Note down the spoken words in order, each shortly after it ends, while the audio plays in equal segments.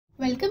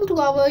Welcome to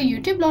our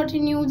YouTube lottery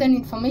news and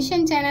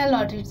information channel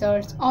Lottery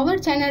Results. Our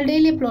channel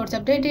daily uploads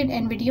updated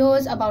and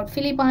videos about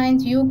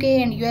Philippines, UK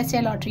and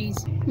USA lotteries.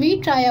 We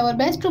try our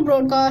best to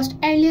broadcast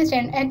earliest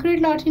and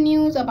accurate lottery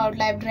news about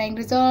live drawing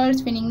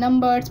results, winning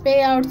numbers,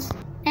 payouts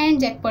and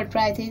jackpot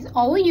prizes.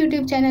 Our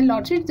YouTube channel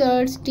Lottery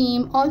Results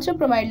team also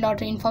provide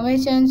lottery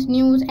information,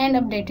 news and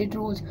updated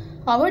rules.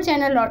 Our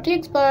channel Lottery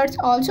Experts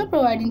also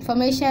provide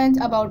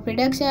information about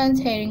predictions,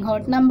 hearing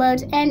hot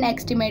numbers and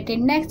estimated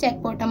next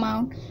jackpot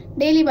amount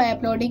daily by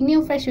uploading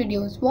new fresh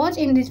videos. Watch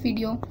in this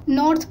video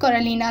North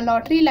Carolina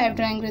lottery live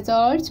drawing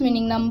results,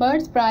 winning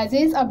numbers,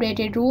 prizes,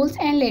 updated rules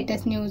and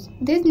latest news.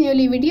 This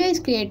newly video is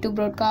created to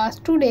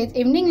broadcast today's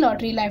evening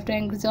lottery live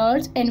drawing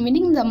results and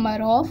winning number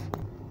of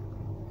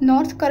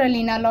North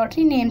Carolina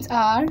lottery names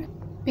are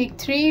Pick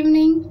 3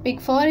 evening, Pick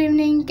 4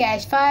 evening,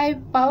 Cash 5,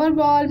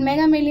 Powerball,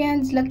 Mega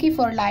Millions, Lucky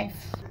for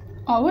Life.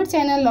 Our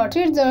channel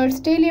Lottery Results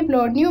daily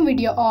upload new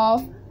video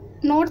of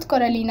North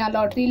Carolina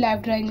lottery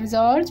live drawing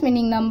results,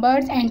 winning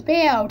numbers and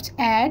payouts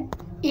at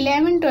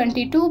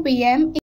 11:22 p.m.